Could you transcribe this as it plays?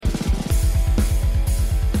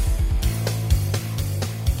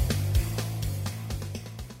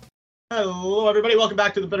Hello, everybody. Welcome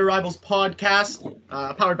back to the Bitter Rivals podcast,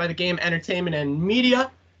 powered by the Game Entertainment and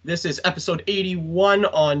Media. This is episode 81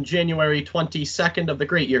 on January 22nd of the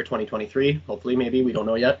great year 2023. Hopefully, maybe. We don't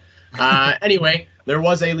know yet. Anyway, there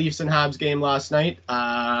was a Leafs and Habs game last night.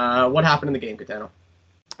 What happened in the game, Catano?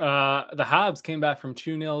 The Habs came back from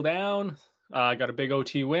 2-0 down, got a big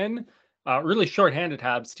OT win. Really short-handed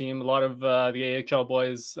Habs team. A lot of the AHL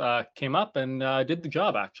boys came up and did the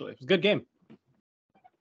job, actually. It was a good game.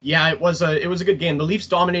 Yeah, it was a good game. The Leafs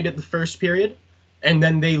dominated the first period, and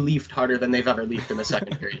then they leafed harder than they've ever leafed in the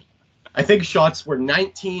second period. I think shots were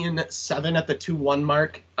 19-7 at the 2-1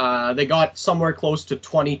 mark. They got somewhere close to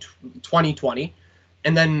 20-20,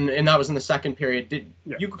 and that was in the second period. Did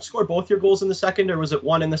you score both your goals in the second, or was it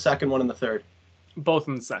one in the second, one in the third? Both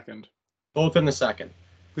in the second. Both in the second.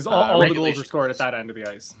 Because all the goals were scored at that end of the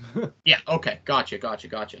ice. Yeah, okay. Gotcha.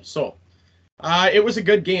 So, it was a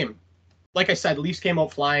good game. Like I said, Leafs came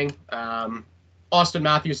out flying. Austin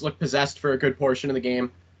Matthews looked possessed for a good portion of the game.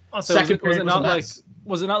 Also,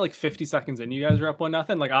 was it not like 50 seconds in you guys were up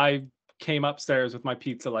 1-0? Like, I came upstairs with my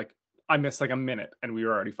pizza, like, I missed like a minute and we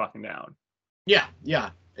were already fucking down. Yeah.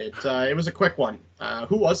 It was a quick one.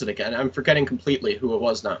 Who was it again? I'm forgetting completely who it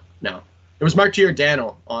was now. It was Mark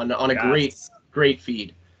Giordano on a great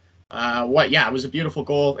feed. It was a beautiful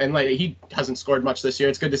goal, and like he hasn't scored much this year.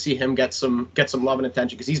 It's good to see him get some love and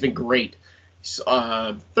attention because he's been great. He's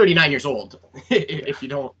 39 years old, if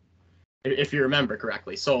you remember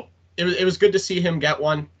correctly. So it was good to see him get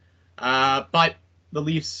one. But the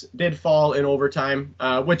Leafs did fall in overtime,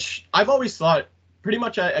 which I've always thought pretty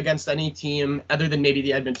much against any team other than maybe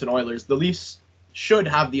the Edmonton Oilers, the Leafs should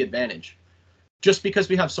have the advantage. Just because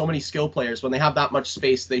we have so many skill players, when they have that much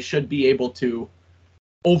space, they should be able to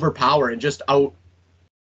overpower and just out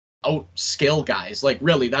skill guys. Like,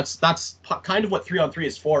 really, that's kind of what 3-on-3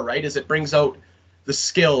 is for, right? Is it brings out the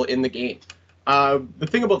skill in the game. The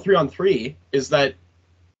thing about 3-on-3 is that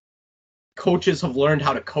coaches have learned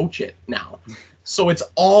how to coach it now. So it's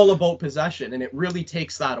all about possession, and it really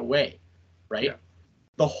takes that away, right? Yeah.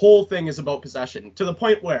 The whole thing is about possession, to the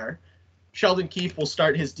point where Sheldon Keefe will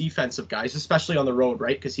start his defensive guys, especially on the road,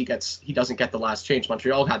 right? Because he doesn't get the last change.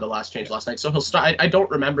 Montreal had the last change last night, so he'll start. I don't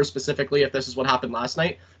remember specifically if this is what happened last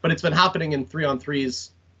night, but it's been happening in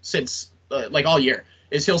 3-on-3s since like all year.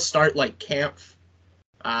 Is he'll start like Kampf,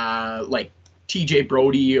 like TJ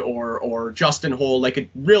Brody or Justin Holl, like a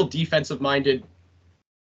real defensive-minded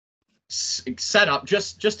setup,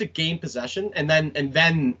 just to gain possession, and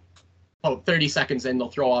then about 30 seconds in, they'll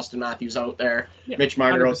throw Austin Matthews out there, Mitch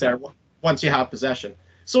Marner 100%. Out there. Once you have possession.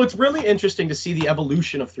 So it's really interesting to see the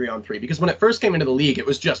evolution of 3-on-3, because when it first came into the league, it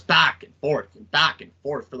was just back and forth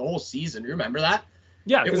for the whole season. You remember that?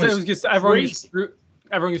 Yeah, because it was just everyone just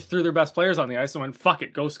threw their best players on the ice and went, fuck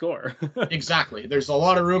it, go score. Exactly. There's a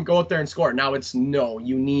lot of room, go out there and score. Now it's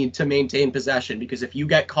you need to maintain possession, because if you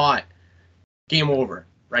get caught, game over,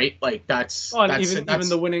 right? Like even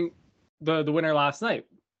the winner last night.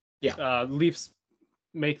 Yeah. Leafs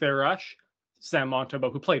make their rush. Sam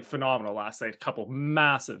Montembeault, who played phenomenal last night, a couple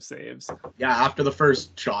massive saves. Yeah, after the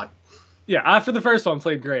first shot. Yeah, after the first one,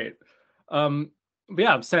 played great. But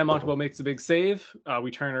yeah, Sam Montembeault makes a big save.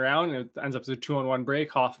 We turn around, and it ends up as a 2-on-1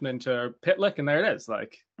 break, Hoffman to Pitlick, and there it is.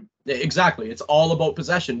 Like, exactly. It's all about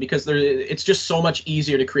possession, because it's just so much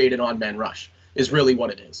easier to create an on-man rush, is really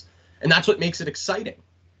what it is. And that's what makes it exciting.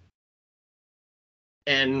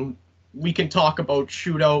 And we can talk about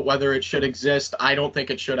shootout, whether it should exist. I don't think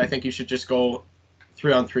it should. I think you should just go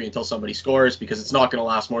 3-on-3 until somebody scores, because it's not going to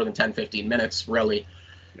last more than 10-15 minutes, really.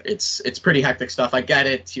 Yeah. It's pretty hectic stuff. I get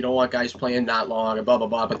it. You don't want guys playing that long and blah, blah,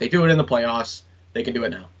 blah, but they do it in the playoffs. They can do it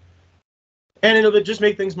now. And it'll just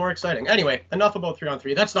make things more exciting. Anyway, enough about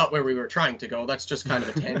 3-on-3. That's not where we were trying to go. That's just kind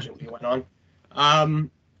of a tangent we went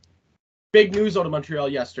on. Big news out of Montreal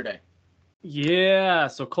yesterday. Yeah,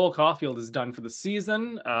 so Cole Caulfield is done for the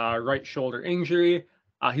season, right shoulder injury.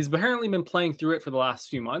 He's apparently been playing through it for the last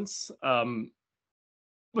few months,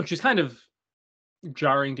 which is kind of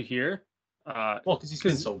jarring to hear. Because he's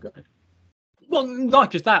been so good. Well, not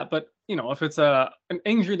just that, but, if it's an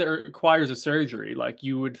injury that requires a surgery, like,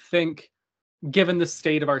 you would think, given the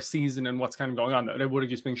state of our season and what's kind of going on, that it would have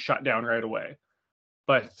just been shut down right away.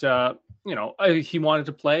 But, he wanted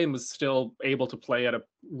to play and was still able to play at a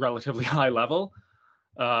relatively high level.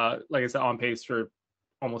 Like I said, on pace for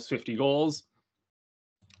almost 50 goals.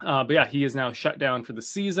 But yeah, he is now shut down for the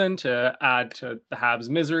season to add to the Habs'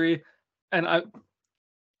 misery. And I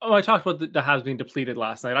talked about the Habs being depleted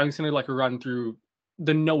last night. I'm just going to run through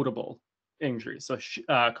the notable injuries. So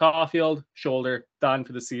Caulfield, shoulder, done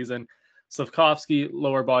for the season. Slavkovsky,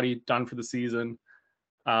 lower body, done for the season.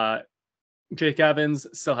 Jake Evans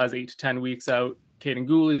still has 8 to 10 weeks out. Caden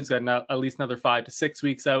Gooley's got at least another 5 to 6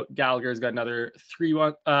 weeks out. Gallagher's got another 3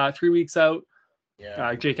 weeks out.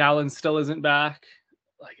 Yeah. Jake Allen still isn't back.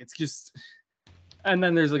 Like, it's just, and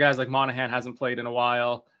then there's the guys like Monahan hasn't played in a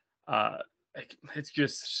while.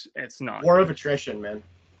 It's not war of attrition, man.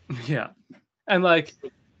 Yeah, and like,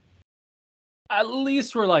 at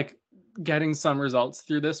least we're like getting some results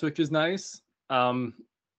through this, which is nice.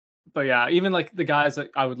 But yeah, even like the guys that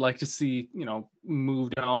I would like to see,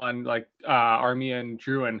 moved on, like Armia and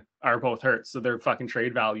Druin are both hurt, so their fucking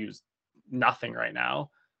trade value's nothing right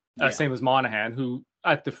now. Same as Monahan, who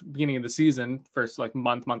at the beginning of the season, first like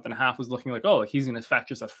month and a half, was looking like, like he's gonna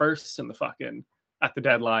fetch us a first in the fucking at the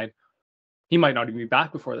deadline. He might not even be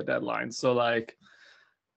back before the deadline. So like,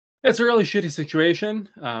 it's a really shitty situation.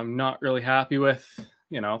 I'm not really happy with,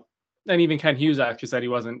 and even Ken Hughes actually said he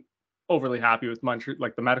wasn't overly happy with Montreal,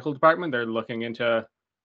 like the medical department. They're looking into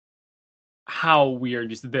how we are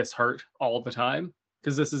just this hurt all the time,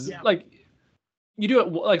 because this is like, you do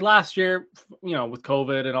it like last year, with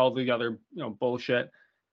COVID and all the other, bullshit,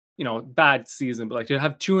 bad season, but like to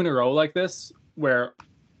have 2 in a row like this, where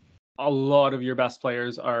a lot of your best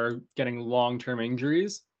players are getting long-term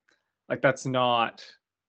injuries, like that's not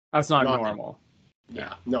normal.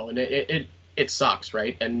 Yeah, no, and it sucks,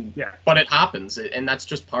 right? And yeah, but it happens, and that's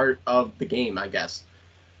just part of the game, I guess.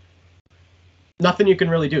 Nothing you can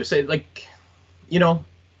really do. Say like,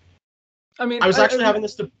 I mean, I was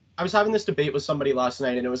having this debate with somebody last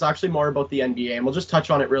night, and it was actually more about the NBA, and we'll just touch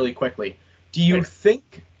on it really quickly. Do you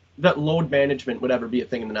think that load management would ever be a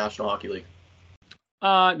thing in the National Hockey League?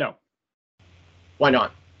 No. Why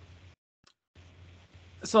not?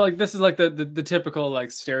 So like, this is like the typical like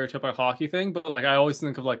stereotypical hockey thing, but like I always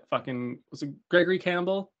think of like fucking, was it Gregory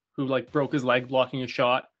Campbell, who like broke his leg blocking a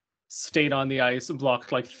shot, stayed on the ice,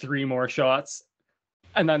 blocked like 3 more shots,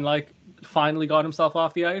 and then like finally got himself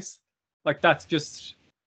off the ice. Like, that's just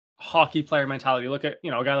hockey player mentality. Look at,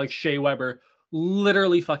 a guy like Shea Weber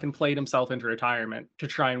literally fucking played himself into retirement to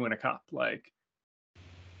try and win a cup. Like,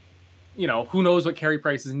 who knows what Carey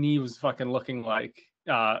Price's knee was fucking looking like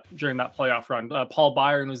during that playoff run. Paul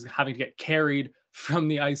Byron was having to get carried from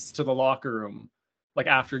the ice to the locker room, like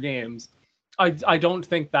after games. I don't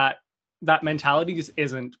think that mentality just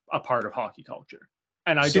isn't a part of hockey culture.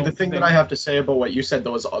 And I see, the thing that I have to say about what you said,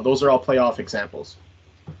 those are all playoff examples,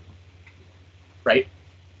 right?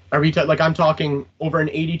 Are we I'm talking over an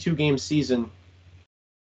 82 game season?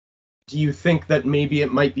 Do you think that maybe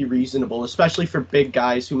it might be reasonable, especially for big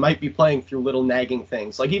guys who might be playing through little nagging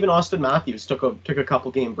things? Like even Austin Matthews took a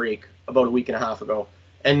couple game break about a week and a half ago,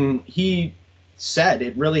 and he said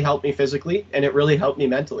it really helped me physically and it really helped me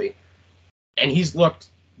mentally, and he's looked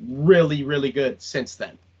really, really good since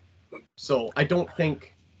then. So I don't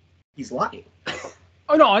think he's lying.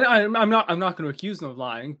 Oh no, I'm not going to accuse him of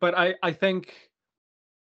lying, but I think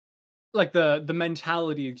like the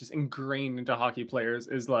mentality just ingrained into hockey players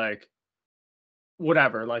is like,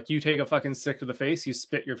 whatever, like you take a fucking stick to the face, you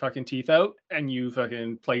spit your fucking teeth out, and you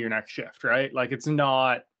fucking play your next shift, right? Like, it's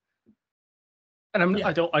not, and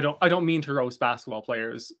I don't mean to roast basketball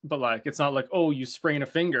players, but like, it's not like, oh, you sprain a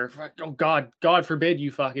finger, oh God forbid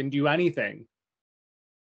you fucking do anything.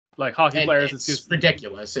 Like hockey players, it's just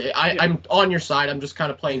ridiculous. I'm on your side. I'm just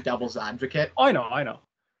kind of playing devil's advocate. I know.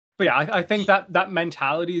 But yeah, I think that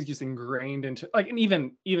mentality is just ingrained into, like, and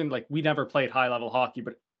even like, we never played high level hockey,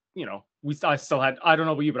 but I still had, I don't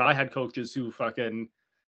know about you, but I had coaches who fucking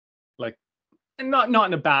like, and not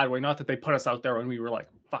in a bad way, not that they put us out there when we were like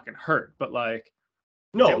fucking hurt, but like,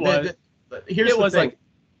 no, here's the thing.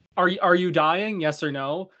 Like, are you dying? Yes or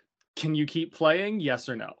no? Can you keep playing? Yes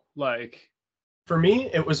or no? Like, for me,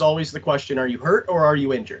 it was always the question: are you hurt or are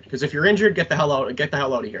you injured? Because if you're injured, get the hell out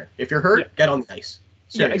of here. If you're hurt, get on the ice.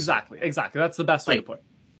 Seriously. Yeah, exactly. That's the best way to put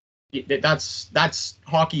it. That's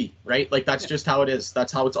hockey, right? Like, that's just how it is.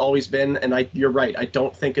 That's how it's always been. And you're right. I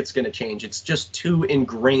don't think it's going to change. It's just too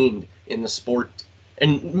ingrained in the sport.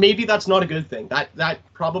 And maybe that's not a good thing. That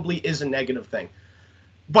probably is a negative thing.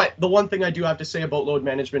 But the one thing I do have to say about load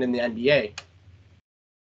management in the NBA,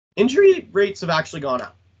 injury rates have actually gone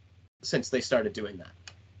up since they started doing that.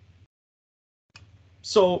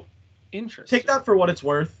 So take that for what it's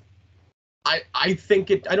worth. I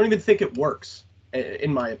don't even think it works,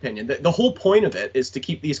 in my opinion. The whole point of it is to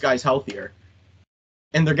keep these guys healthier,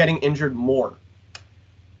 and they're getting injured more.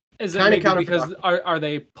 Is it maybe because are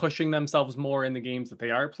they pushing themselves more in the games that they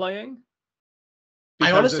are playing?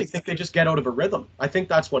 I honestly think they just get out of a rhythm. I think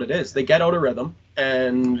that's what it is. They get out of rhythm,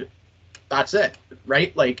 and that's it,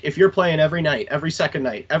 right? Like, if you're playing every night, every second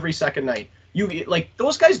night, you, like,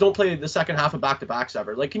 those guys don't play the second half of back-to-backs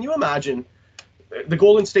ever. Like, can you imagine the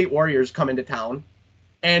Golden State Warriors come into town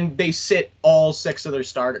and they sit all 6 of their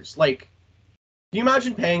starters. Like, can you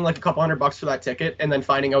imagine paying like a couple $100 for that ticket and then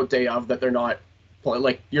finding out day of that they're not playing?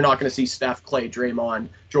 Like, you're not going to see Steph, Clay, Draymond,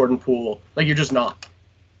 Jordan Poole. Like, you're just not.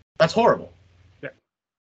 That's horrible. Yeah.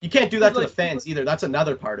 You can't do that to the fans either. That's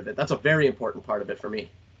another part of it. That's a very important part of it for me.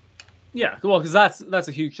 Yeah, well, because that's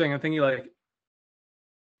a huge thing. I'm thinking like,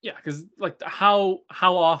 yeah, because like how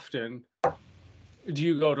often do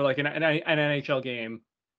you go to like an NHL game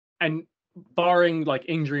and barring like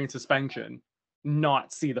injury and suspension,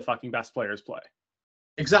 not see the fucking best players play?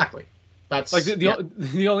 Exactly. That's like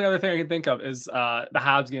the only other thing I can think of is the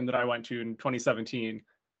Habs game that I went to in 2017,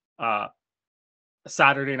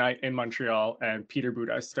 Saturday night in Montreal, and Peter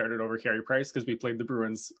Budaj started over Carey Price because we played the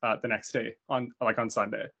Bruins the next day on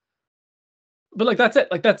Sunday. But like that's it.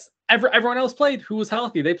 Like that's everyone else played who was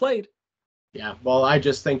healthy. They played. Yeah. Well, I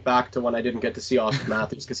just think back to when I didn't get to see Austin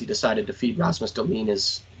Matthews because he decided to feed Rasmus Dahlin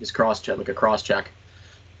his cross check, like a cross check.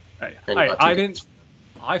 I didn't.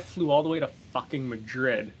 I flew all the way to fucking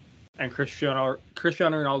Madrid, and Cristiano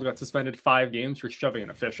Ronaldo got suspended 5 games for shoving an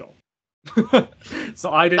official.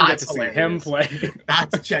 So I didn't get to see him play.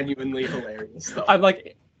 That's genuinely hilarious, though. I'm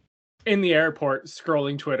like in the airport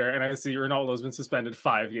scrolling Twitter, and I see Ronaldo's been suspended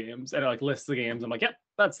 5 games, and it like lists the games. I'm like, yep,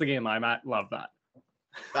 that's the game I'm at. Love that.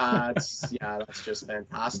 That's just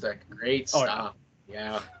fantastic. Great stuff.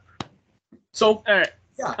 Yeah. So all right.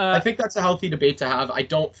 Yeah, I think that's a healthy debate to have. I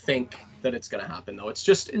don't think that it's going to happen, though. It's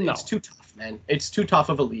just it's too tough, man. It's too tough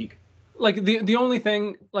of a league. Like the only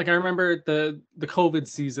thing, like I remember the COVID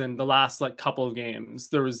season, the last like couple of games,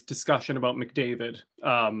 there was discussion about McDavid,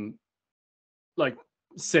 like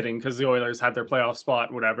sitting because the Oilers had their playoff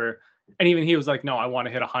spot, whatever, and even he was like, "No, I want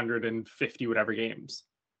to hit 150 whatever games."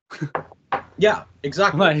 Yeah,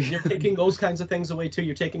 exactly. You're taking those kinds of things away too.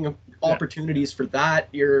 You're taking opportunities for that.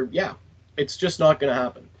 It's just not going to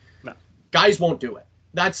happen. No. Guys won't do it.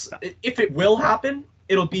 If it will happen,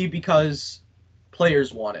 it'll be because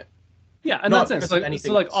players want it. Yeah, and that's it.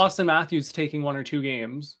 So like Austin Matthews taking 1 or 2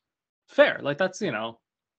 games, fair. Like that's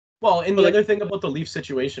Well, and the other thing about the Leafs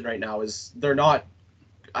situation right now is they're not.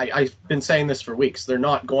 I've been saying this for weeks. They're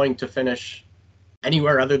not going to finish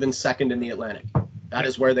anywhere other than second in the Atlantic. That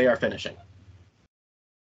is where they are finishing.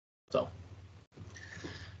 So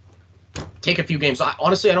take a few games.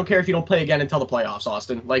 Honestly, I don't care if you don't play again until the playoffs,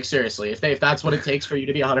 Austin. Like seriously, if that's what it takes for you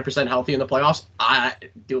to be 100% healthy in the playoffs, I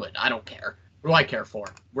do it. I don't care. What do I care for?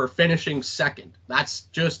 We're finishing second. That's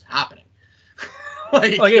just happening.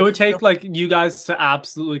 like it would take like you guys to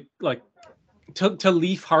absolutely like to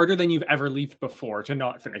leaf harder than you've ever leafed before to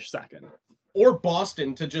not finish second. Or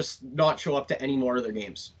Boston to just not show up to any more of their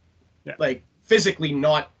games. Yeah. Like physically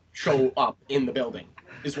not show up in the building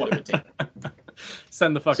is what it would take.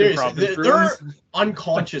 Send the fucking Providence Bruins. They're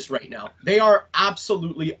unconscious right now. They are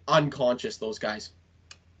absolutely unconscious, those guys.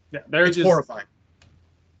 Yeah, they're just horrifying.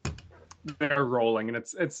 They're rolling, and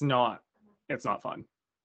it's not fun.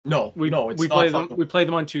 No, we play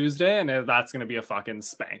them on Tuesday, and that's going to be a fucking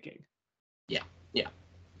spanking. Yeah.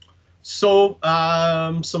 So,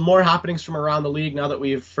 some more happenings from around the league now that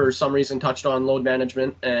we've, for some reason, touched on load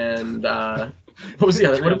management and what was the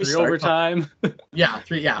other? What did we start? Overtime. Yeah,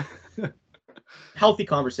 3. Yeah. Healthy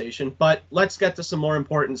conversation, but let's get to some more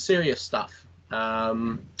important, serious stuff.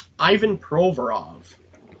 Ivan Provorov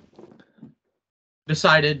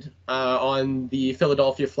decided on the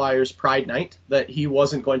Philadelphia Flyers Pride Night that he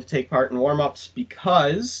wasn't going to take part in warm-ups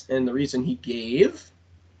because, and the reason he gave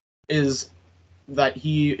is that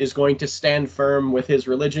he is going to stand firm with his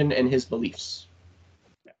religion and his beliefs.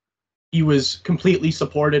 He was completely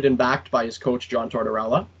supported and backed by his coach, John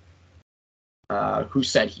Tortorella, who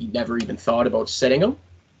said he never even thought about sitting him.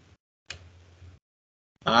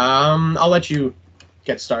 I'll let you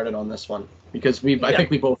get started on this one because I think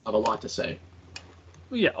we both have a lot to say.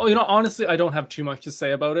 Yeah, honestly, I don't have too much to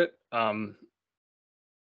say about it. And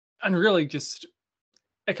really, just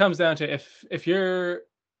it comes down to if your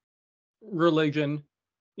religion,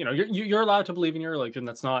 you're allowed to believe in your religion.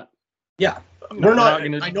 That's not. Yeah, we're not.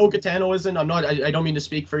 I know Gaetano isn't. I'm not. I don't mean to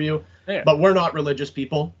speak for you, but we're not religious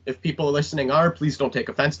people. If people listening are, please don't take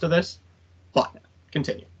offense to this. But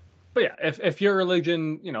continue. But yeah, if your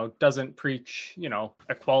religion, doesn't preach,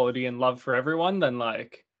 equality and love for everyone, then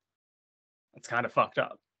like, it's kind of fucked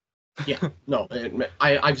up. Yeah, no,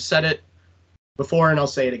 I've said it before and I'll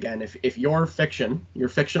say it again. If your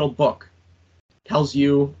fictional book tells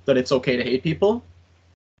you that it's okay to hate people,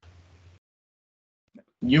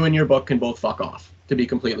 you and your book can both fuck off, to be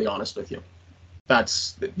completely honest with you.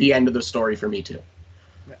 That's the end of the story for me too.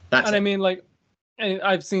 I mean, like, And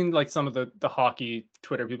I've seen like some of the hockey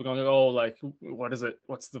Twitter people going, oh, like, what is it?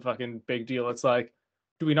 What's the fucking big deal? It's like,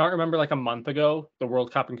 do we not remember like a month ago, the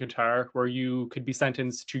World Cup in Qatar, where you could be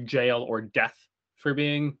sentenced to jail or death for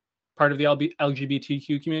being part of the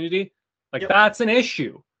LGBTQ community? Like, Yep. that's an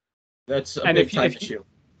issue. That's a And big time issue.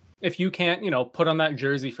 If you can't, put on that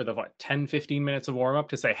jersey for the 10, 15 minutes of warm up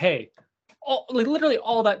to say, hey, literally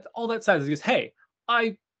all that says is, hey,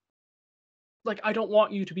 I don't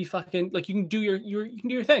want you to be fucking, like, you can do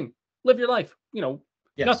your thing, live your life,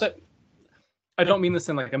 Yes. Not that I don't mean this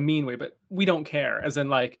in like a mean way, but we don't care, as in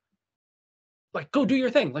like go do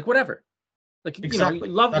your thing, like whatever, like exactly.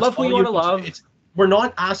 love who you want to love. We're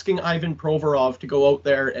not asking Ivan Provorov to go out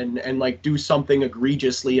there and like do something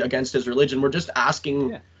egregiously against his religion. We're just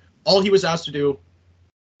asking. All he was asked to do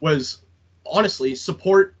was honestly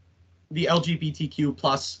support the LGBTQ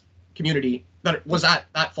plus community that was at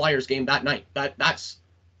that Flyers game that night. That's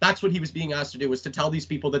what he was being asked to do, was to tell these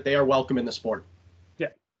people that they are welcome in the sport. Yeah.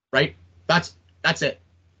 Right? That's it.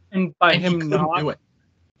 And by him not do it.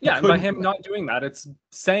 Yeah, and by him not doing that, it's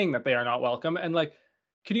saying that they are not welcome. And like,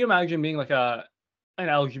 could you imagine being like an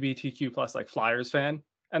LGBTQ plus like Flyers fan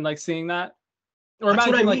and like seeing that? Or that's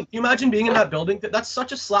imagine, what I mean. Can you imagine being in that building? That's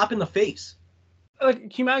such a slap in the face. Like,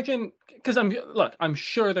 can you imagine? Because I'm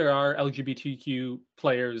sure there are LGBTQ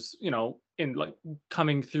players, in like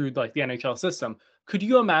coming through like the NHL system. Could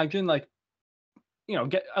you imagine like,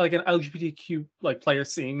 get like an LGBTQ like player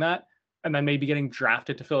seeing that and then maybe getting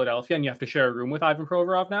drafted to Philadelphia and you have to share a room with Ivan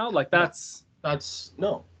Provorov now? Like that's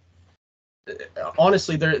no.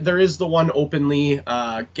 Honestly, there is the one openly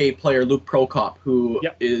gay player, Luke Prokop, who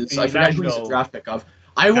is, I forget who he's a draft pick of.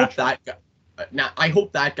 I hope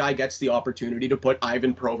that guy gets the opportunity to put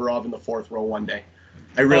Ivan Provorov in the fourth row one day.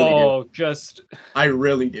 I really do. I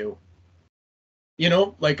really do.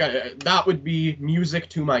 Like that would be music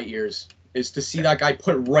to my ears, is to see that guy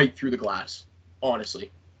put right through the glass.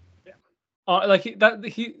 Honestly. Yeah.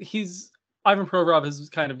 He's Ivan Provorov has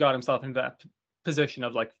kind of got himself into that position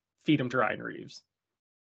of like, feed him to Ryan Reeves.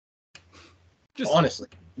 Just honestly,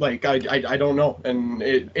 like I don't know, and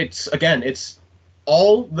it's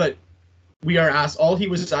all that we are asked. All he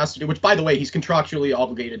was asked to do, which by the way he's contractually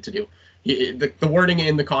obligated to do. The wording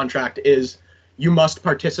in the contract is you must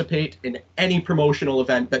participate in any promotional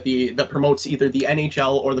event that promotes either the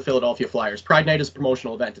NHL or the Philadelphia Flyers. Pride Night is a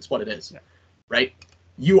promotional event. It's what it is, right?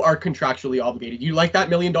 You are contractually obligated. You like that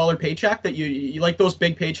 $1 million paycheck that you like those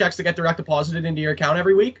big paychecks that get direct deposited into your account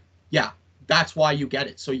every week? Yeah, that's why you get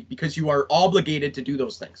it. So because you are obligated to do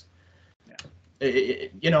those things.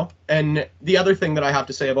 And the other thing that I have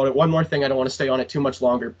to say about it, one more thing, I don't want to stay on it too much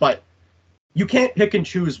longer, but you can't pick and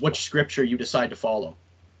choose which scripture you decide to follow.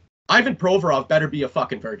 Ivan Provorov better be a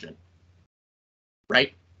fucking virgin,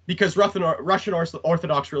 right? Because Russian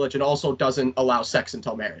Orthodox religion also doesn't allow sex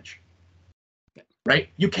until marriage, right?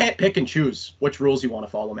 You can't pick and choose which rules you want to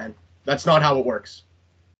follow, man. That's not how it works,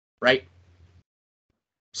 right?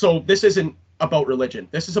 So this isn't about religion.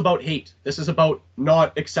 This is about hate. This is about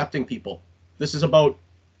not accepting people. This is about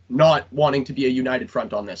not wanting to be a united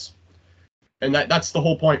front on this. And that's the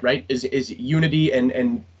whole point, right? Is unity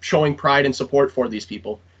and showing pride and support for these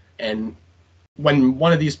people. And when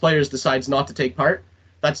one of these players decides not to take part,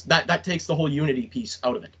 that takes the whole unity piece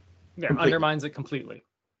out of it. Yeah, completely. Undermines it completely.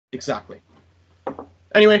 Exactly.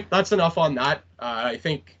 Anyway, that's enough on that. I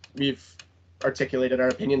think we've articulated our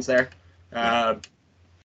opinions there.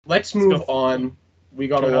 Let's move on. We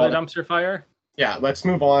got another dumpster fire. Yeah, let's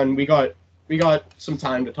move on. We got some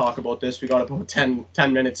time to talk about this. We got about 10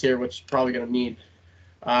 minutes here, which probably going to need.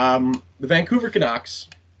 The Vancouver Canucks.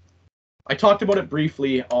 I talked about it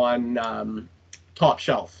briefly on Top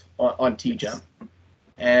Shelf on TGEM,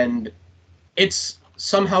 and it's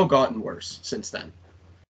somehow gotten worse since then.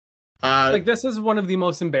 This is one of the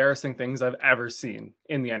most embarrassing things I've ever seen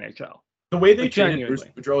in the NHL. The way they treated Bruce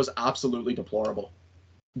Boudreau is absolutely deplorable.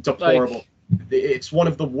 It's one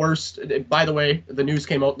of the worst. By the way, the news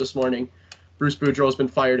came out this morning. Bruce Boudreau has been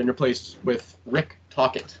fired and replaced with Rick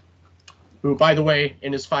Tocchet, who, by the way,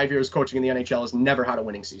 in his 5 years coaching in the NHL, has never had a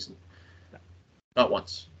winning season. Not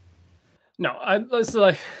once. No, let's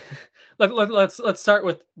start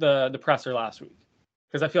with the presser last week,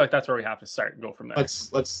 because I feel like that's where we have to start and go from there.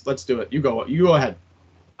 Let's do it. You go ahead.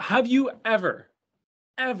 Have you ever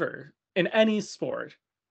in any sport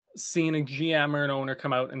seen a GM or an owner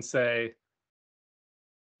come out and say,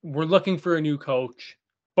 we're looking for a new coach,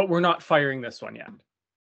 but we're not firing this one yet.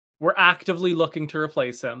 We're actively looking to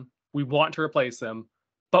replace him. We want to replace him,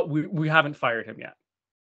 but we haven't fired him yet.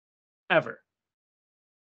 Ever.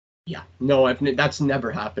 Yeah, no, that's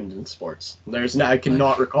never happened in sports. I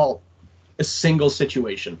cannot recall a single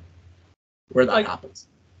situation where that happens.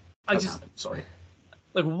 Sorry.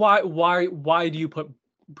 Like, why do you put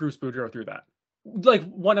Bruce Boudreau through that? Like,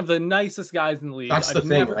 one of the nicest guys in the league. That's the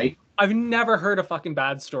thing, right? I've never heard a fucking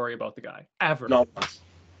bad story about the guy ever. No.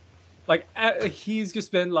 Like, he's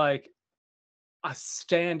just been like a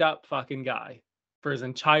stand-up fucking guy for his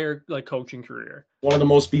entire like coaching career. One of the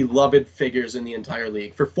most beloved figures in the entire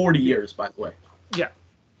league for 40 years, by the way. Yeah.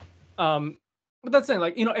 But that's saying,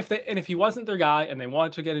 like, you know, if he wasn't their guy and they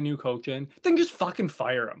wanted to get a new coach in, then just fucking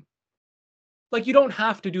fire him. Like, you don't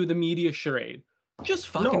have to do the media charade. Just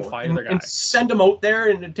fucking fire the guy. And send him out there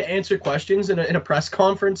and to answer questions in a press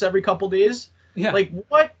conference every couple days. Yeah. Like,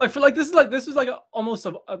 what? Like, for like this is almost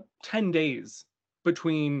 10 days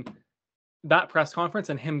between that press conference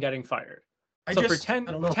and him getting fired. For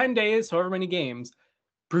 10 days, however many games,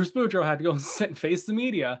 Bruce Boudreau had to go and sit and face the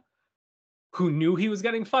media, who knew he was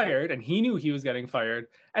getting fired, and he knew he was getting fired,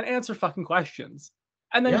 and answer fucking questions.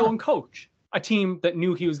 And then go and coach a team that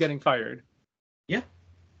knew he was getting fired. Yeah.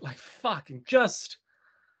 Like, fucking just...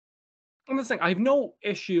 I'm just saying, I have no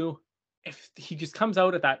issue if he just comes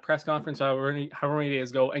out at that press conference however many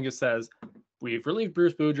days ago and just says, we've relieved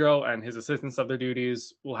Bruce Boudreau and his assistants of their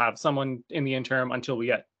duties. We'll have someone in the interim until we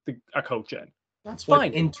get a coach in. That's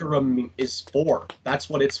what interim is for. That's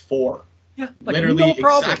what it's for. Yeah, like, literally no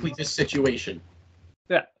problem. Exactly this situation.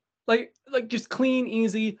 Yeah, like just clean,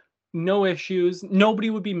 easy, no issues. Nobody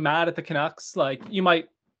would be mad at the Canucks. Like, you might,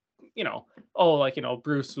 you know,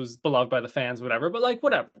 Bruce was beloved by the fans, whatever. But like,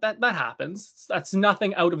 whatever, that happens. That's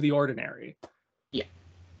nothing out of the ordinary. Yeah.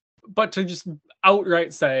 But to just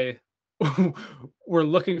outright say, we're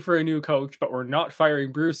looking for a new coach, but we're not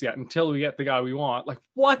firing Bruce yet until we get the guy we want. Like,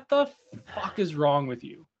 what the fuck is wrong with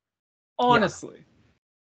you? Honestly. Yeah.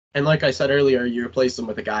 And like I said earlier, you replace him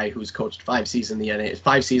with a guy who's coached 5 seasons in the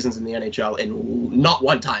NHL and not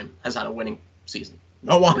one time has had a winning season.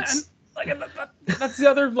 Not once. And, like, that's the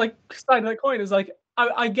other like side of that coin is like,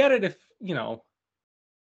 I get it if, you know,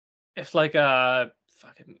 if like a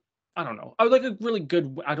fucking, I don't know, I would like a really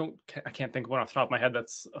good, I can't think of one off the top of my head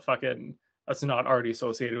that's not already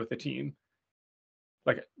associated with the team.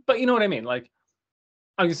 Like, but you know what I mean? Like,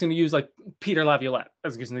 I'm just going to use like Peter Laviolette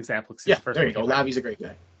as an example. Yeah, there you go. Lavie's a great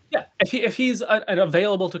guy. Yeah, if he's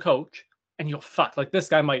available to coach, and you go, fuck, like this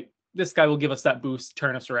guy will give us that boost,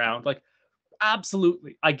 turn us around. Like,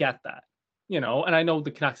 absolutely, I get that, you know. And I know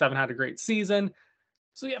the Canucks haven't had a great season,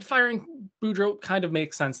 so yeah, firing Boudreau kind of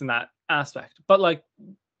makes sense in that aspect. But like,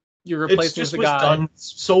 you're replacing the guy. It was done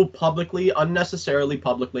so publicly, unnecessarily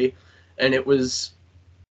publicly, and it's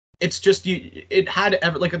just it had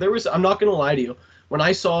ever like there was. I'm not gonna lie to you. When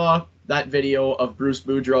I saw that video of Bruce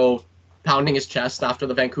Boudreau pounding his chest after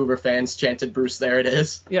the Vancouver fans chanted Bruce, there it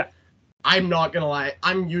is. Yeah. I'm not going to lie.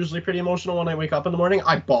 I'm usually pretty emotional when I wake up in the morning.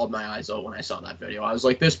 I bawled my eyes out when I saw that video. I was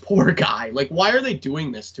like, this poor guy. Like, why are they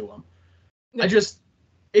doing this to him? Yeah.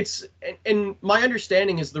 And my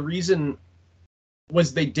understanding is the reason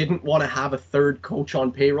was they didn't want to have a third coach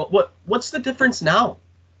on payroll. What's the difference now?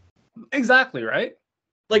 Exactly, right?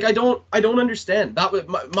 Like, I don't understand. That was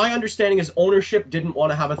my understanding is ownership didn't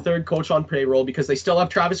want to have a third coach on payroll because they still have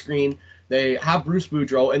Travis Green, they have Bruce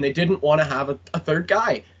Boudreau, and they didn't want to have a third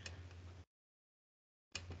guy.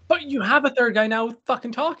 But you have a third guy now with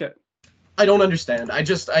fucking Talkett. I don't understand. I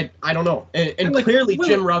don't know. And like, clearly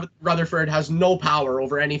Jim Rutherford has no power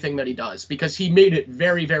over anything that he does because he made it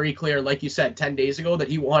very, very clear, like you said 10 days ago, that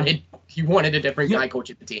he wanted a different guy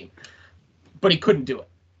coaching the team. But he couldn't do it.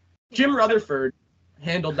 Jim Rutherford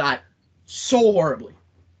handled that so horribly.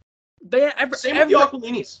 Same with the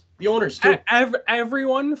Aquilinis, the owners too.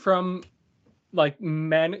 Everyone from like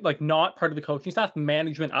not part of the coaching staff,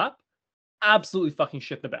 management up, absolutely fucking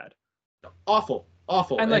shit the bed. Awful.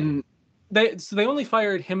 And like they only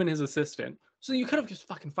fired him and his assistant. So you could have just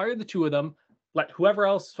fucking fired the two of them, let whoever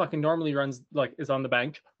else fucking normally runs is on the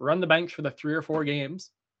bench, run the bench for the 3 or 4 games.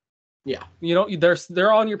 Yeah. You know,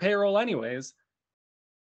 they're on your payroll anyways.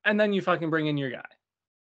 And then you fucking bring in your guy.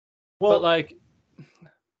 Well, but like,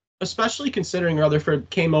 especially considering Rutherford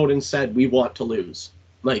came out and said, we want to lose.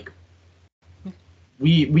 Like,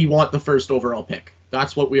 we want the first overall pick.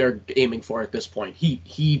 That's what we are aiming for at this point.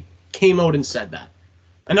 He came out and said that.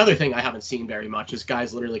 Another thing I haven't seen very much is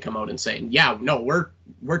guys literally come out and saying, yeah, no,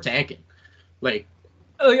 we're tanking. Like,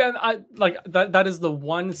 that is the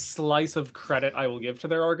one slice of credit I will give to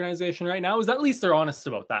their organization right now, is at least they're honest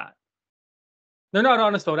about that. They're not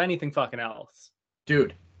honest about anything fucking else.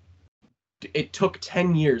 Dude, it took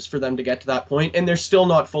 10 years for them to get to that point, and they're still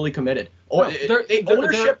not fully committed.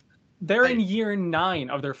 They're in year 9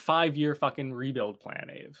 of their 5-year fucking rebuild plan,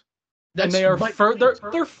 Ave. And they are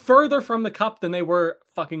they're further from the cup than they were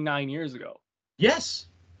fucking 9 years ago. Yes.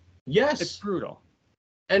 Yes. It's brutal.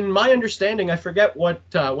 And my understanding, I forget what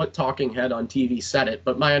talking head on TV said it,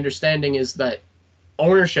 but my understanding is that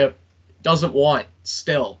ownership doesn't want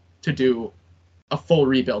still to do a full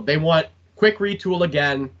rebuild. They want quick retool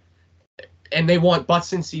again, and they want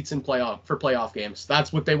butts in seats in playoff games.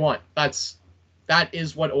 That's what they want. That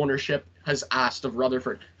is what ownership has asked of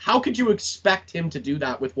Rutherford. How could you expect him to do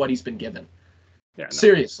that with what he's been given? Yeah, no.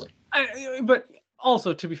 Seriously. But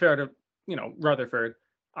also, to be fair to Rutherford,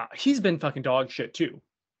 he's been fucking dog shit too.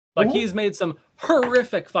 Like, he's made some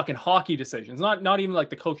horrific fucking hockey decisions. Not even like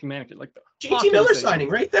the coaching manager, like the JT Miller signing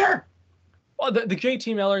right there. Well, the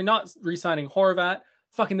JT Miller not re-signing Horvat.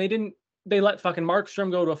 Fucking they let fucking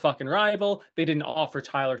Markstrom go to a fucking rival. They didn't offer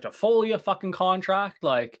Tyler Toffoli a fucking contract.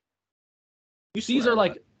 Like, these are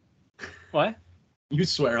like, what? You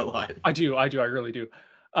swear a lot. I do. I really do.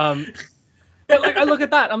 But like, I look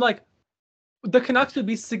at that, I'm like, the Canucks would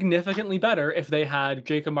be significantly better if they had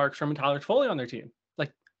Jacob Markstrom and Tyler Toffoli on their team.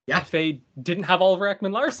 Like, if they didn't have Oliver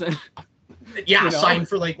Ekman-Larsson. Yeah, signed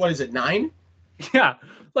for like, what is it, 9? Yeah,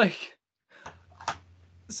 like,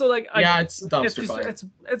 so like, it's a dumpster fire.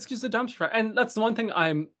 It's just a dumpster fire, and that's the one thing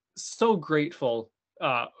I'm so grateful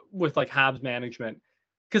with like Habs management,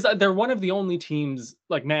 because they're one of the only teams,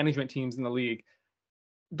 like management teams in the league,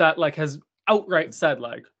 that like has outright said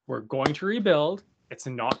like, we're going to rebuild. It's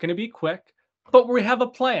not going to be quick, but we have a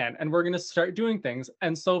plan and we're going to start doing things.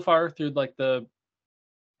 And so far through like the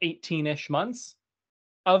 18-ish months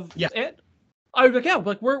of it, I was like, yeah,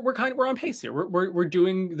 like we're on pace here. We're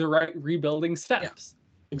doing the right rebuilding steps.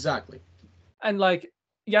 Yeah, exactly. And like,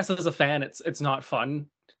 yes, as a fan, it's not fun,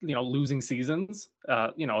 losing seasons,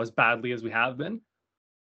 as badly as we have been.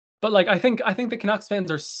 But like, I think the Canucks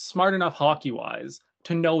fans are smart enough hockey wise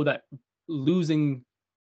to know that losing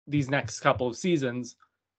these next couple of seasons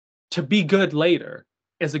to be good later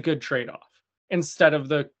is a good trade-off, instead of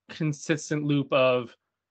the consistent loop of,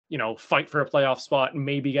 fight for a playoff spot,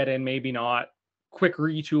 maybe get in, maybe not, quick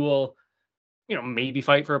retool, maybe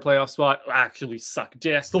fight for a playoff spot, actually suck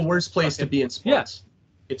dick. It's the worst place to be in sports.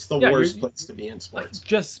 Yeah. It's the worst place to be in sports. Like,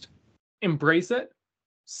 just embrace it,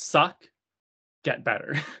 suck, get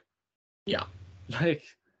better. Yeah. Like,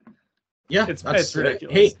 it's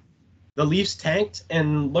ridiculous. Hey, the Leafs tanked,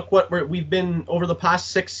 and look what we've been over the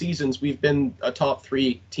past 6 seasons. We've been a top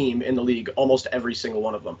 3 team in the league, almost every single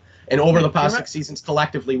one of them. And over the past 6 seasons,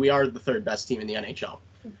 collectively, we are the 3rd best team in the NHL.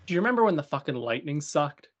 Do you remember when the fucking Lightning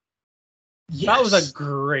sucked? Yes. That was a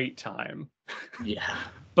great time. Yeah.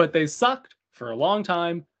 But they sucked for a long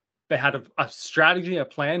time. They had a strategy, a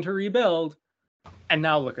plan to rebuild, and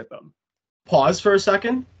now look at them. Pause for a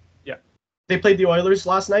second. Yeah. They played the Oilers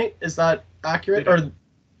last night. Is that accurate?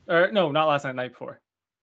 Or no, not last night, night before.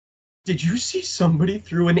 Did you see somebody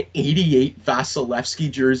threw an 88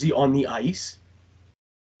 Vasilevsky jersey on the ice?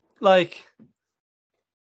 Like,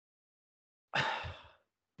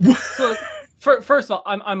 so, first of all,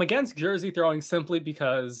 I'm against jersey throwing simply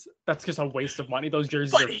because that's just a waste of money. Those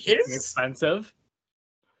jerseys are expensive.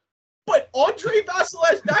 But Andrei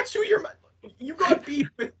Vasilevsky, that's who you got beef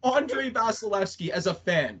with Andrei Vasilevsky as a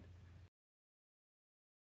fan.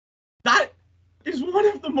 That is one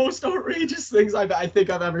of the most outrageous things I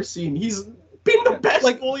think I've ever seen. He's been the best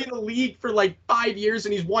goalie in the league for like 5 years,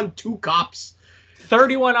 and he's won 2 cups.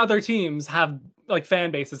 31 other teams have, like,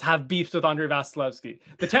 fan bases have beefs with Andrei Vasilevsky.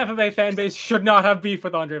 The Tampa Bay fan base should not have beef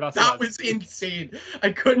with Andrei Vasilevsky. That was insane.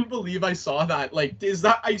 I couldn't believe I saw that. Like,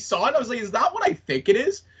 I saw it, I was like, is that what I think it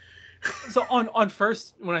is? So when I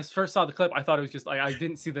first saw the clip, I thought it was just like, I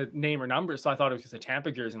didn't see the name or number, so I thought it was just a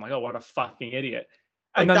Tampa jersey. I'm like, oh, what a fucking idiot.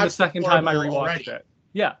 And then the second time I rewatched it.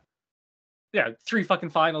 Yeah, 3 fucking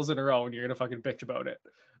finals in a row, and you're gonna fucking bitch about it.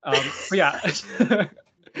 But yeah.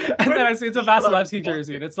 And then I see it's a Vasilevsky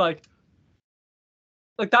jersey, and it's like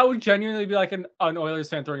that would genuinely be like an Oilers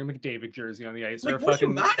fan throwing a McDavid jersey on the ice. Like, or what are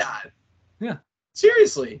you mad at? Yeah.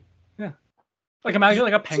 Seriously. Yeah. Like, imagine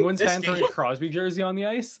like a Penguins fan throwing a Crosby jersey on the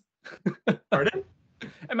ice. Pardon?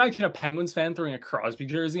 Imagine a Penguins fan throwing a Crosby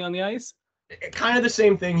jersey on the ice. Kind of the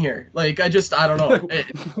same thing here. Like, I don't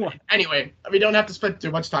know. Anyway, we don't have to spend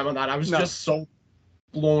too much time on that. I was just so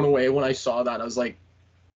blown away when I saw that. I was like,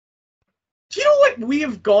 do you know what we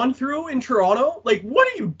have gone through in Toronto? Like, what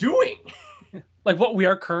are you doing? Like, what we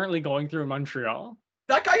are currently going through in Montreal?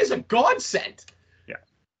 That guy is a godsend.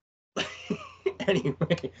 Yeah.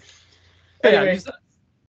 Anyway. Yeah, just,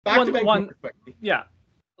 back to Vancouver quickly. Yeah.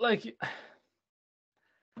 Like,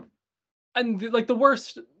 and the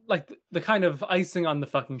worst, like, the kind of icing on the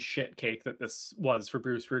fucking shit cake that this was for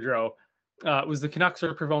Bruce Boudreau was the Canucks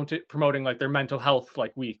are promoting like their mental health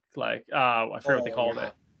week. I forget what they called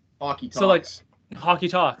it. Hockey Talks. So like Hockey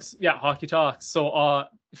Talks. Yeah, Hockey Talks. So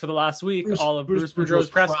for the last week, all of Bruce Boudreau's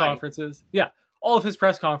press conferences. Yeah, all of his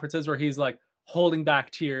press conferences where he's like holding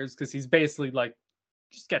back tears because he's basically like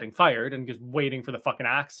just getting fired and just waiting for the fucking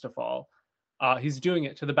axe to fall. He's doing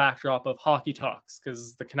it to the backdrop of hockey talks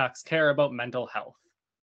because the Canucks care about mental health.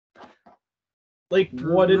 Like,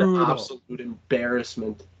 what an absolute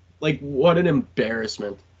embarrassment. Like, what an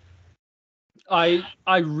embarrassment. I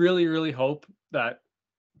really, really hope that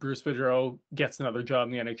Bruce Boudreau gets another job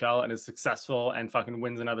in the NHL and is successful and fucking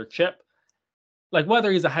wins another chip. Like,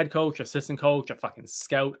 whether he's a head coach, assistant coach, a fucking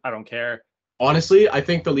scout, I don't care. Honestly, I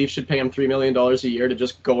think the Leafs should pay him $3 million a year to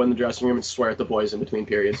just go in the dressing room and swear at the boys in between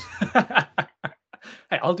periods.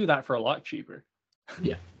 Hey, I'll do that for a lot cheaper.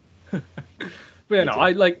 Yeah. But yeah, no,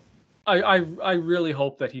 I really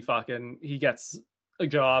hope that he gets a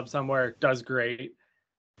job somewhere, does great,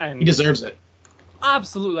 and he deserves it.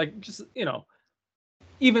 Absolutely, like, just, you know,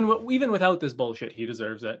 even without this bullshit, he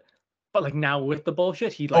deserves it. But like now with the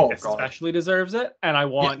bullshit, he like especially deserves it. And I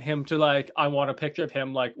want him to I want a picture of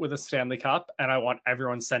him like with a Stanley Cup, and I want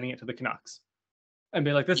everyone sending it to the Canucks and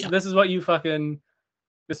be like, this is what you fucking,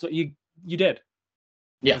 this is what you did.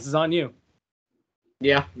 Yeah, this is on you.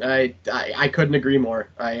 Yeah, I couldn't agree more.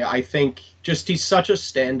 I think just he's such a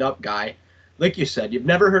stand-up guy. Like you said, you've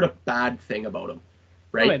never heard a bad thing about him,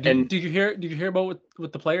 right? Oh, man, did you hear about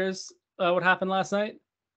with the players what happened last night?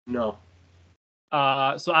 No.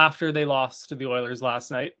 So after they lost to the Oilers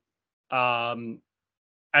last night,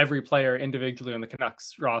 every player individually on the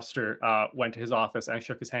Canucks roster went to his office and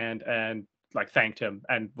shook his hand and like thanked him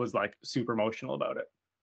and was like super emotional about it.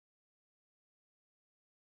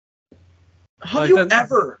 Have you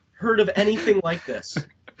ever heard of anything like this?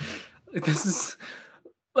 This is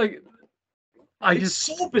like, it's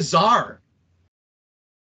so bizarre.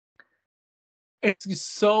 It's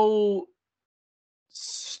so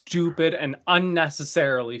stupid and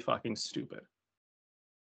unnecessarily fucking stupid.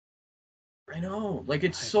 I know, like,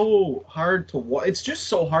 it's so hard to watch. It's just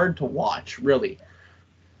so hard to watch, really.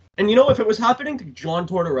 And you know, if it was happening to John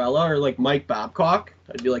Tortorella or like Mike Babcock,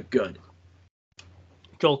 I'd be like, good.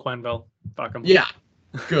 Joel Quenneville, fuck him. Yeah,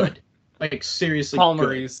 good. Like, seriously, Paul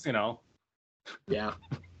Maurice, you know. Yeah.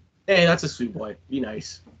 Hey, that's a sweet boy. Be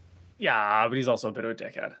nice. Yeah, but he's also a bit of a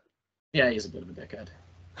dickhead. Yeah, he's a bit of a dickhead.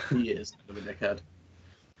 He is a bit of a dickhead.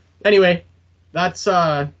 Anyway, that's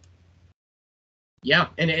yeah,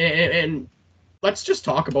 and let's just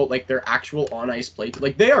talk about like their actual on ice play.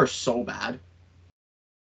 Like, they are so bad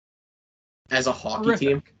as a hockey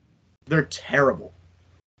team. They're terrible.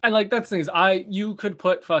 And like, that's the thing is, you could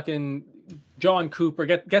put fucking John Cooper,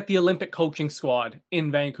 get the Olympic coaching squad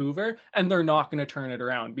in Vancouver, and they're not going to turn it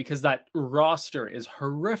around because that roster is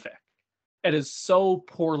horrific. It is so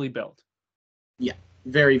poorly built. Yeah,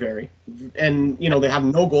 very, very. And, you know, they have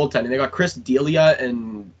no goaltending. They got Chris D'Elia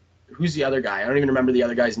and who's the other guy? I don't even remember the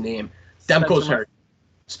other guy's name. Demko's hurt.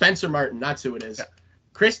 Spencer Martin, that's who it is. Yeah.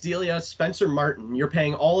 Chris D'Elia, Spencer Martin. You're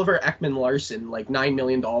paying Oliver Ekman-Larsson like $9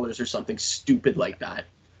 million or something stupid like that.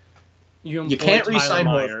 You can't re-sign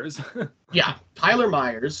Myers. Yeah, Tyler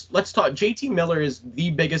Myers. Let's talk. JT Miller is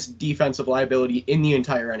the biggest defensive liability in the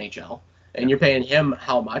entire NHL. And you're paying him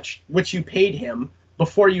how much? Which you paid him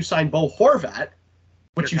before you signed Bo Horvat,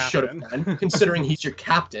 which you should have done, considering he's your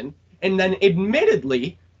captain. And then,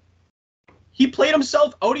 admittedly, he played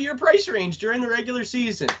himself out of your price range during the regular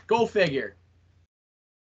season. Go figure.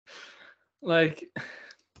 Like,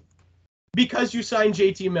 because you signed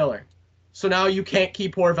JT Miller. So now you can't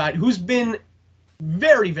keep Horvat, who's been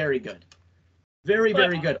very, very good. Very,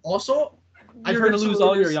 very good. Also, you're going to lose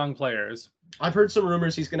all your young players. I've heard some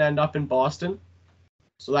rumors he's going to end up in Boston.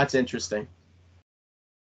 So that's interesting.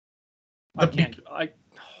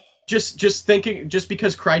 Just thinking, just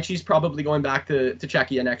because Krejci's probably going back to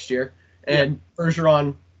Czechia next year, and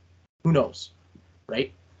Bergeron, who knows,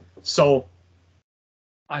 right? So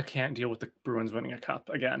I can't deal with the Bruins winning a cup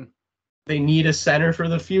again. They need a center for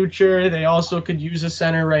the future. They also could use a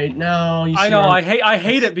center right now. I know. I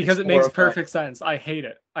hate it because it makes perfect sense. I hate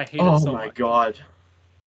it. I hate it so much. Oh my god.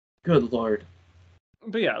 Good lord.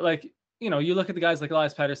 But yeah, like, you know, you look at the guys like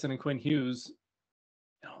Elias Pettersson and Quinn Hughes.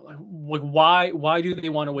 You know, like, why do they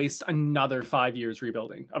want to waste another 5 years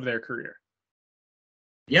rebuilding of their career?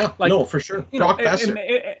 Yeah, like, no, for sure.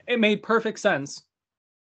 It made perfect sense.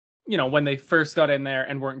 You know, when they first got in there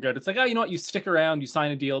and weren't good, it's like, oh, you know what? You stick around, you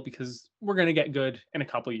sign a deal because we're going to get good in a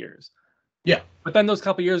couple of years. Yeah. But then those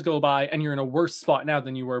couple of years go by and you're in a worse spot now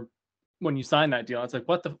than you were when you signed that deal. It's like,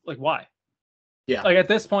 why? Yeah. Like, at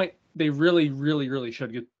this point, they really, really, really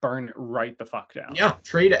should get burned right the fuck down. Yeah.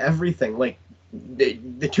 Trade everything. Like,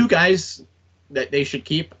 the two guys that they should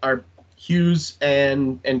keep are Hughes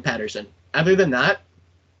and Patterson. Other than that,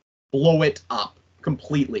 blow it up.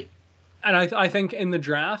 completely. And I think in the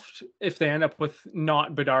draft, if they end up with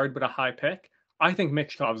not Bedard but a high pick, I think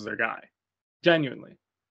Michkov's their guy, genuinely,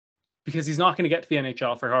 because he's not going to get to the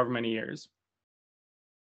NHL for however many years.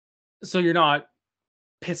 So you're not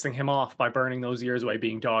pissing him off by burning those years away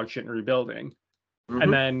being dog shit and rebuilding. Mm-hmm.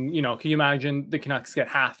 And then, can you imagine the Canucks get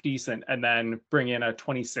half decent and then bring in a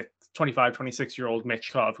 25, 26-year-old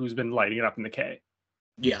Michkov who's been lighting it up in the K?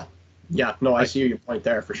 Yeah. Yeah, no, I see your point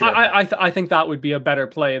there for sure. I think that would be a better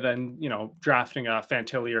play than, drafting a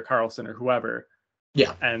Fantilli or Carlson or whoever.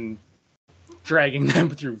 Yeah. And dragging them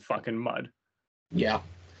through fucking mud. Yeah.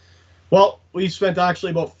 Well, we've spent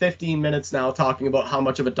actually about 15 minutes now talking about how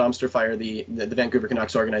much of a dumpster fire the Vancouver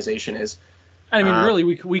Canucks organization is. I mean, really,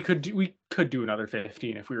 we could do another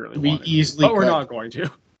 15 if we really wanted. Easily, but we're not going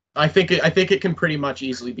to. I think it can pretty much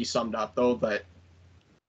easily be summed up, though, that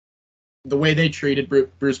the way they treated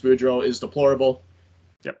Bruce Boudreau is deplorable.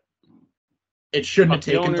 Yep. It shouldn't have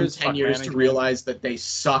taken them 10 years to realize that they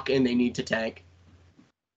suck and they need to tank.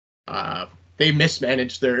 They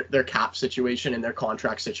mismanaged their cap situation and their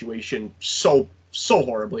contract situation so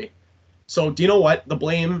horribly. So do you know what? The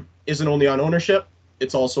blame isn't only on ownership.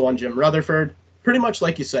 It's also on Jim Rutherford. Pretty much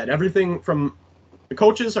like you said, everything from the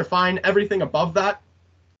coaches are fine. Everything above that,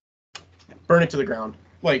 burn it to the ground.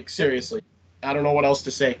 Like, seriously. I don't know what else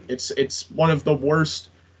to say. It's one of the worst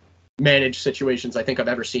managed situations I think I've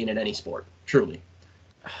ever seen in any sport. Truly.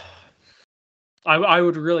 I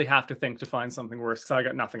would really have to think to find something worse because I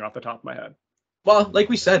got nothing off the top of my head. Well, like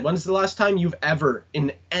we said, when's the last time you've ever,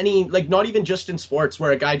 in any, like not even just in sports,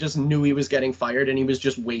 where a guy just knew he was getting fired and he was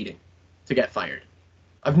just waiting to get fired?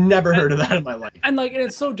 I've never heard of that in my life. And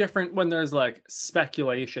it's so different when there's like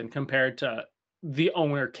speculation compared to the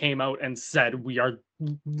owner came out and said we are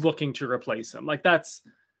looking to replace him. Like that's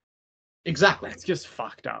just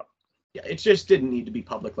fucked up. Yeah, it just didn't need to be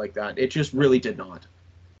public like that. It just really did not.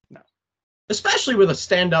 No. Especially with a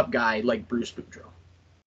stand-up guy like Bruce Boudreau.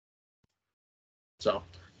 So,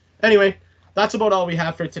 anyway, that's about all we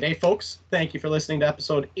have for today, folks. Thank you for listening to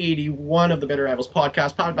episode 81 of the Bitter Rivals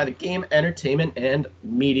podcast, powered by the Game Entertainment and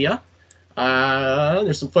Media.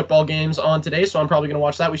 There's some football games on today, so I'm probably going to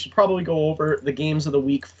watch that. We should probably go over the games of the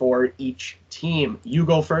week for each team. You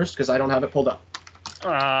go first, because I don't have it pulled up.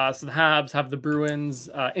 So the Habs have the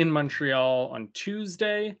Bruins in Montreal on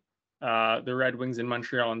Tuesday, the Red Wings in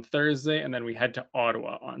Montreal on Thursday, and then we head to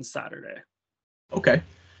Ottawa on Saturday. Okay.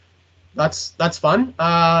 That's fun.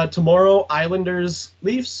 Tomorrow, Islanders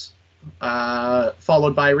Leafs,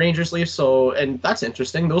 followed by Rangers Leafs. And that's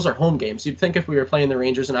interesting. Those are home games. You'd think if we were playing the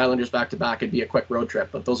Rangers and Islanders back to back, it'd be a quick road trip,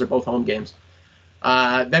 but those are both home games.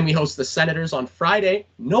 Then we host the Senators on Friday.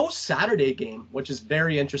 No Saturday game, which is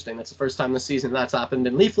very interesting. That's the first time this season that's happened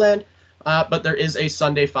in Leafland. But there is a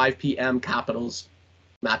Sunday 5 p.m. Capitals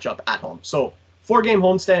matchup at home. So 4-game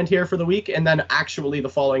homestand here for the week, and then actually the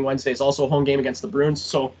following Wednesday is also a home game against the Bruins.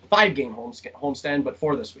 So 5-game homestand, but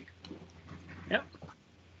for this week. Yep.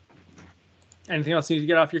 Anything else you need to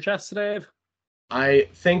get off your chest today, Dave? I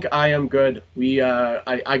think I am good.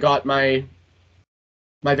 I got my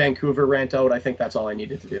Vancouver rant out. I think that's all I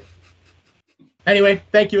needed to do. Anyway,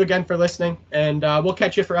 thank you again for listening, and we'll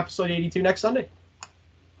catch you for episode 82 next Sunday.